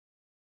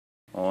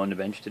On the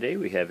bench today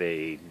we have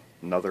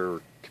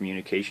another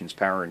Communications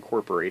Power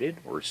Incorporated,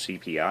 or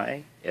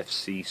CPI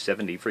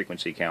FC70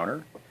 frequency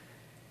counter.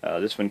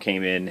 This one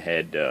came in,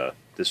 had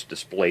this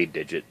display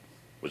digit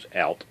was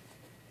out.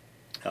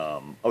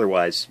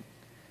 Otherwise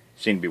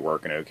seemed to be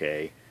working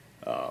okay.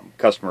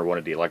 Customer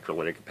wanted the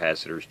electrolytic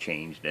capacitors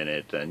changed in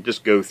it, and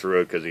just go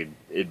through it because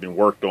it'd been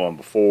worked on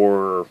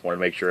before. Wanted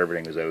to make sure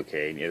everything was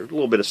okay. And, there was a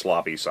little bit of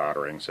sloppy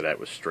soldering, so that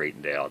was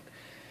straightened out.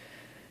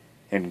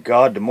 And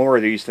God, the more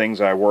of these things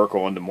I work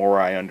on, the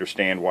more I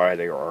understand why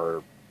there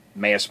are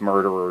mass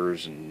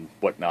murderers and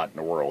whatnot in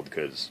the world,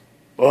 because,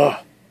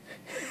 I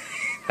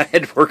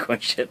had to work on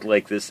shit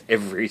like this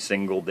every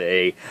single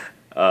day.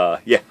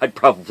 Yeah, I'd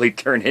probably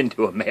turn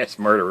into a mass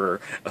murderer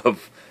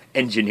of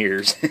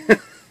engineers.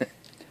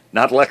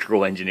 Not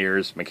electrical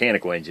engineers,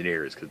 mechanical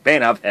engineers, because,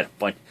 man, I've had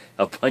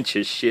a bunch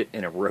of shit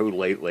in a row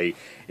lately.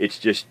 It's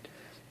just,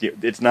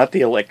 it's not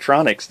the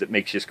electronics that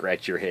makes you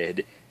scratch your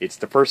head. It's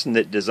the person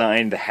that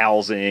designed the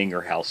housing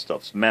or how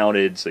stuff's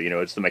mounted. So,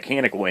 it's the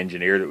mechanical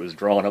engineer that was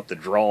drawing up the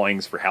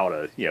drawings for how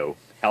to,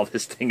 how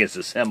this thing is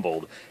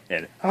assembled.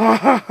 And,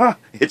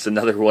 it's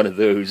another one of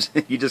those.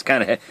 You just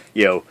kind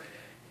of,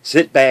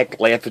 sit back,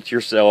 laugh at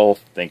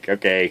yourself, think,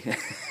 okay,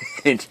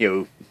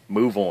 and,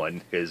 move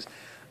on, because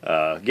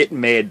getting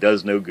mad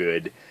does no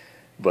good.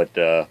 But,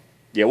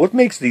 yeah, what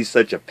makes these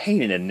such a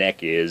pain in the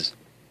neck is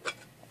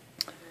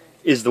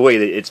the way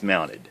that it's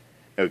mounted.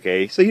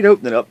 Okay, so you'd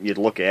open it up, you'd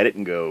look at it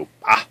and go,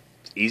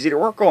 it's easy to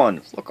work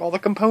on. Look, all the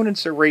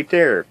components are right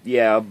there.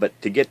 Yeah,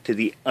 but to get to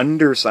the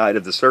underside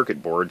of the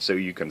circuit board so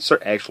you can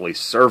actually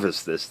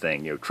service this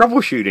thing,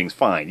 troubleshooting's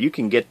fine. You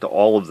can get to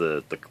all of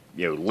the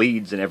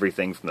leads and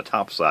everything from the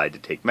top side to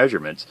take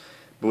measurements.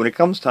 But when it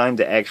comes time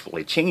to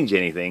actually change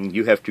anything,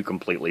 you have to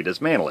completely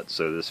dismantle it.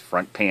 So this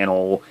front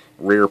panel,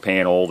 rear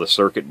panel, the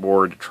circuit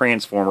board, the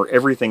transformer,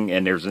 everything,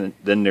 and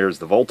then there's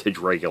the voltage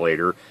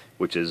regulator,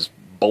 which is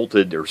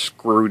bolted or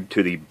screwed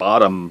to the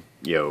bottom,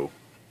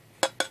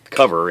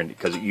 cover, and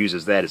because it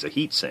uses that as a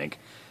heat sink.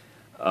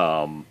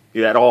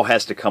 That all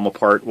has to come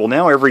apart. Well,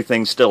 now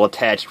everything's still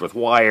attached with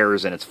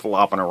wires, and it's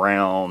flopping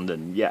around,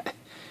 and yeah,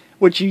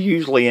 what you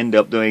usually end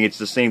up doing, it's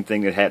the same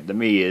thing that happened to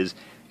me, is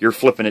you're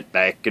flipping it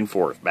back and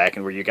forth, back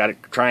and where you got it,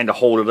 trying to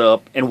hold it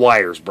up, and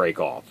wires break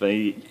off.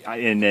 And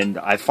then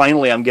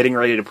I'm getting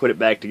ready to put it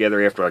back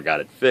together after I got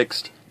it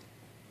fixed.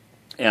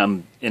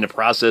 I'm in the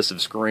process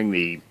of screwing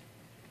the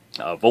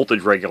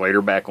voltage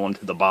regulator back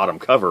onto the bottom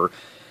cover,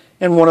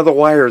 and one of the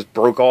wires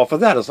broke off of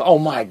that. I was, oh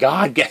my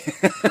God.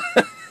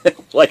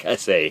 Like I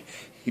say,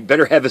 you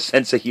better have a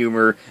sense of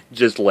humor,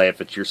 just laugh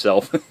at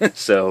yourself.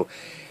 So,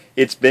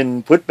 it's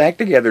been put back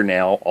together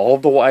now. All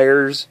of the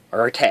wires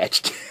are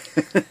attached.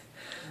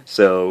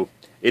 So,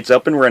 it's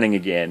up and running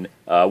again.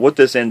 What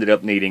this ended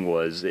up needing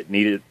was,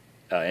 ended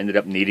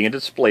up needing a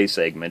display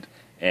segment,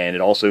 and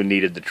it also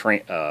needed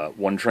the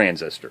one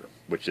transistor,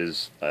 which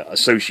is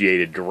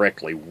associated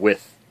directly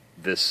with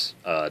this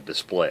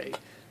display.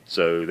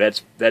 So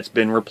that's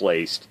been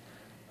replaced,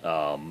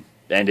 and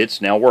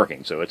it's now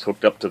working. So it's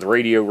hooked up to the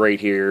radio right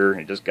here,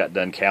 and it just got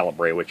done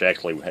calibrated, which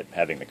actually,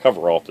 having the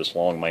cover off this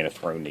long might have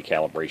thrown the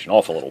calibration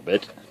off a little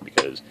bit,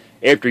 because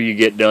after you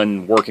get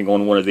done working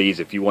on one of these,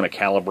 if you want to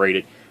calibrate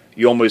it,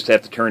 you almost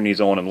have to turn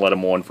these on and let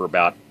them on for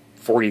about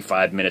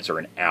 45 minutes or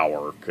an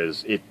hour,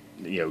 because it,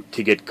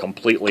 to get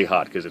completely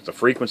hot, because it's a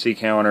frequency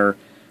counter.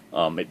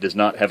 It does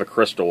not have a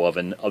crystal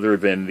oven other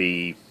than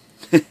the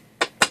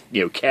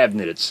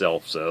cabinet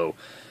itself, so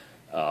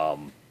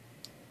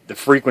the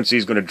frequency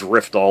is going to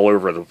drift all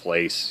over the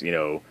place,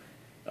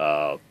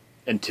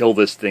 until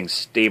this thing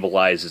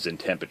stabilizes in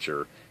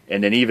temperature.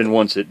 And then even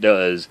once it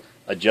does,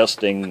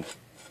 adjusting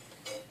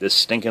this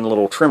stinking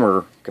little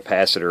trimmer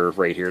capacitor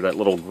right here, that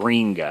little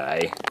green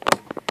guy,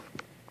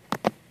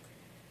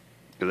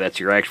 so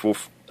that's your actual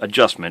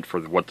adjustment for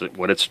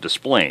what it's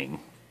displaying.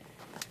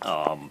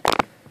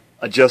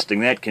 Adjusting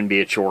that can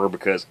be a chore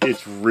because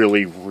it's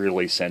really,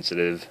 really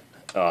sensitive.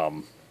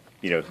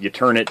 You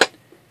turn it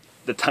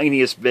the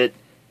tiniest bit,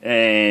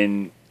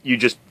 and you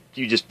just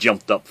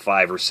jumped up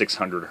 500 or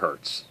 600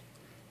 hertz.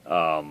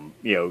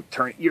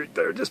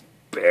 Just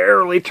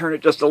barely turn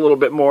it just a little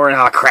bit more,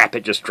 and crap,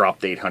 it just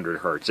dropped 800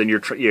 hertz, and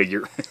you're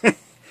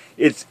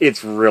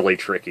it's really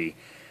tricky.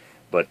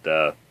 But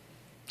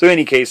so in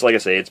any case, like I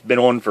say, it's been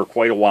on for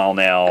quite a while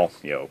now.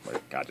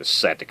 I just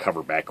sat the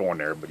cover back on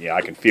there, but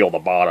I can feel the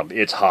bottom.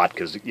 It's hot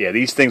because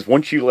these things,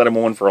 once you let them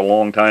on for a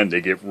long time,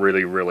 they get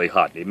really, really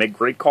hot. They make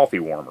great coffee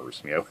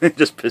warmers.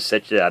 Just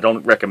set you. I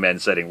don't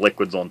recommend setting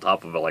liquids on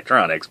top of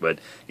electronics, but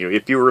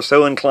if you were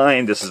so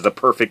inclined, this is the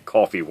perfect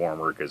coffee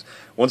warmer, because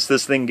once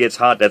this thing gets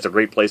hot, that's a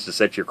great place to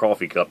set your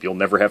coffee cup. You'll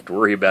never have to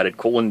worry about it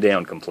cooling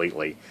down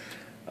completely.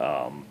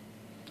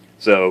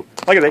 So,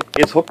 like I said,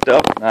 it's hooked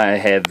up. I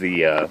have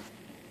the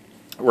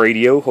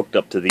radio hooked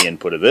up to the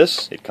input of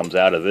this. It comes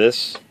out of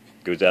this,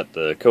 goes out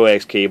the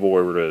coax cable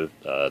over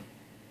to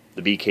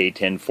the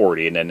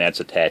BK1040, and then that's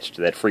attached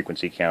to that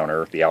frequency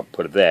counter. The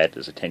output of that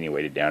is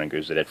attenuated down and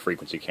goes to that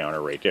frequency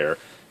counter right there.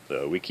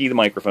 So we key the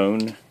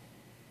microphone.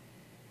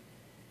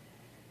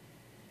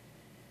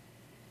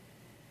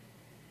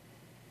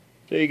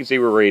 So you can see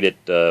we're rated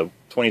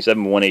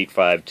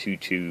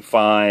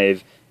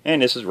 27185225,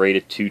 and this is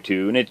rated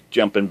 22, and it's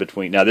jumping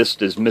between. Now this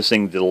is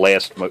missing the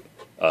last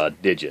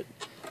digit.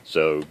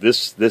 So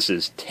this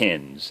is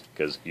tens,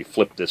 because if you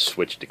flip this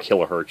switch to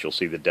kilohertz, you'll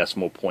see the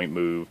decimal point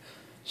move.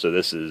 So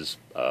this is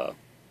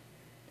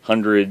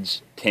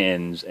hundreds,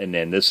 tens, and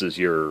then this is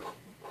your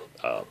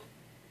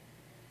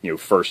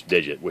first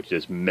digit, which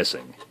is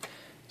missing.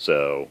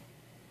 So,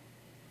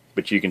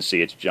 but you can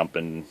see it's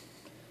jumping.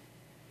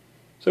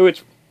 So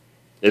it's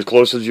as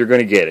close as you're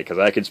going to get it, because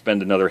I could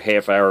spend another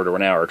half hour to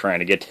an hour trying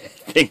to get that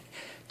thing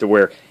to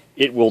where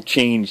it will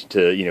change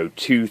to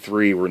 2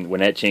 3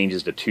 when that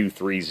changes to 2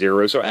 3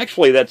 0. So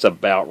actually that's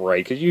about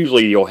right, because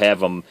usually you'll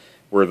have them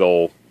where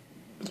they'll,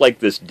 like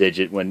this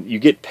digit, when you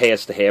get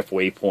past the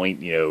halfway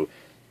point,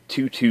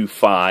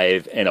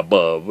 225 and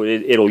above,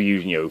 it'll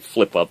use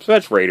flip up. So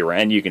that's right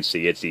around. You can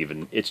see it's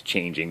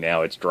changing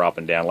now. It's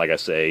dropping down. Like I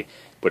say,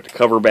 put the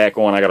cover back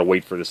on. I got to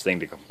wait for this thing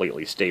to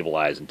completely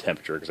stabilize in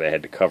temperature because I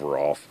had the cover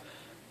off.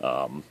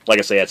 Like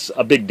I say, it's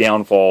a big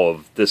downfall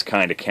of this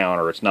kind of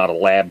counter. It's not a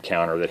lab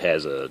counter that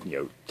has a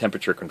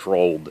temperature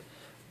controlled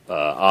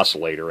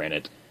oscillator in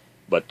it.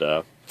 But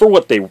for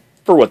what they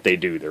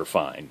do, they're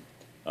fine.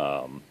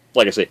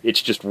 Like I say,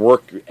 it's just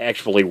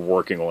actually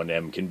working on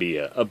them can be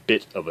a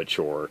bit of a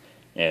chore.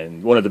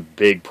 And one of the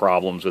big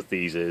problems with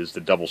these is the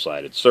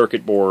double-sided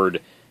circuit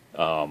board.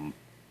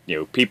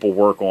 People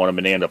work on them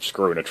and they end up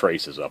screwing the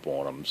traces up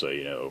on them.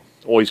 So,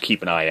 always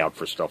keep an eye out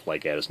for stuff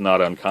like that. It's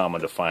not uncommon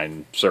to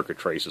find circuit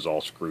traces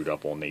all screwed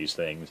up on these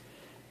things.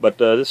 But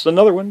this is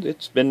another one.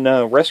 It's been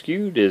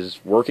rescued, is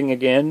working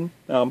again.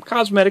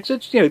 Cosmetics,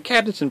 the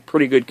cabinet's in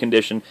pretty good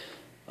condition.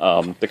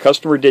 The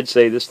customer did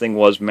say this thing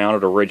was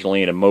mounted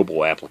originally in a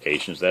mobile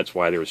application, so that's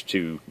why there's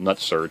 2 nut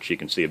certs you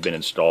can see have been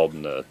installed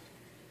in the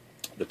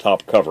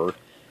top cover.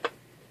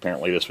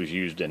 Apparently this was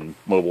used in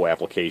mobile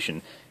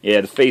application.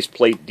 Yeah, the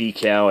faceplate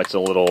decal, it's a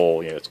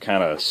little, it's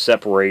kind of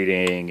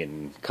separating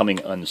and coming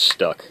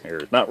unstuck.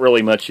 There's not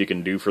really much you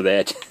can do for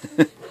that.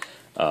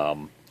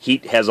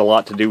 Heat has a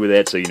lot to do with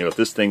that, so if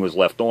this thing was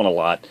left on a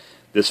lot,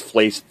 this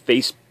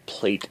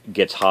faceplate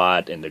gets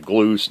hot and the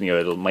glue,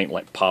 it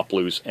might pop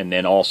loose. And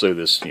then also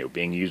this,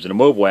 being used in a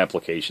mobile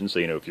application, so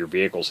if your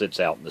vehicle sits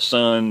out in the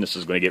sun, this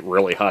is going to get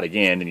really hot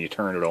again, and you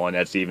turn it on,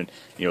 that's even,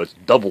 it's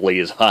doubly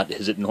as hot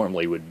as it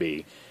normally would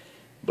be.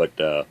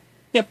 But,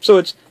 yep, so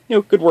it's,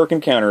 good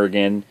working counter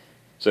again.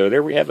 So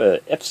there we have a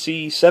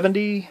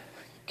FC70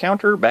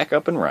 counter back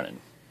up and running.